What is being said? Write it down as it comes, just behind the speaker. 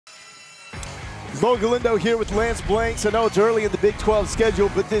Lo Galindo here with Lance Blanks. I know it's early in the Big 12 schedule,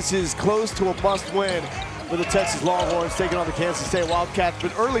 but this is close to a must-win for the Texas Longhorns taking on the Kansas State Wildcats.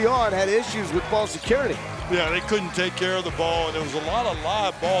 But early on, had issues with ball security. Yeah, they couldn't take care of the ball, and there was a lot of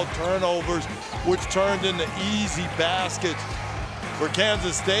live ball turnovers, which turned into easy baskets for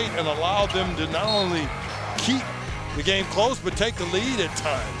Kansas State and allowed them to not only keep the game close, but take the lead at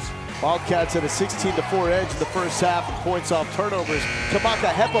times. Wildcats had a 16-4 edge in the first half and points off turnovers.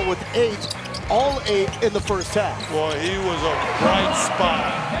 Kamaka Hepa with 8, all 8 in the first half. Well, he was a bright spot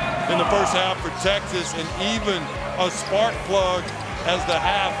in the first half for Texas, and even a spark plug as the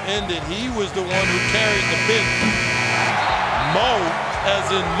half ended. He was the one who carried the big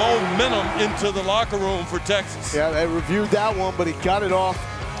as in momentum into the locker room for Texas. Yeah, they reviewed that one, but he got it off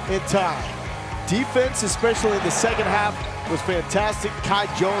in time. Defense, especially in the second half, was fantastic. Kai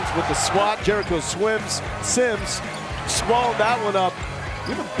Jones with the swat. Jericho Sims swallowed that one up.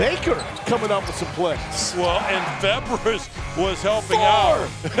 Even Baker coming up with some plays. Well, and Febres was helping out.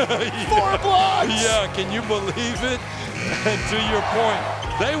 Four blocks! Yeah, can you believe it? And to your point,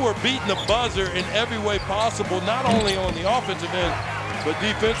 they were beating the buzzer in every way possible, not only on the offensive end, but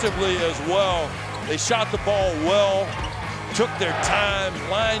defensively as well. They shot the ball well, took their time,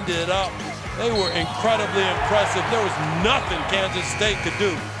 lined it up. They were incredibly impressive. There was nothing Kansas State could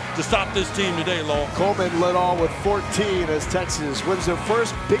do to stop this team today, Long. Coleman led all with 14 as Texas wins their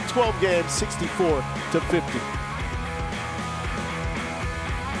first Big 12 game, 64-50.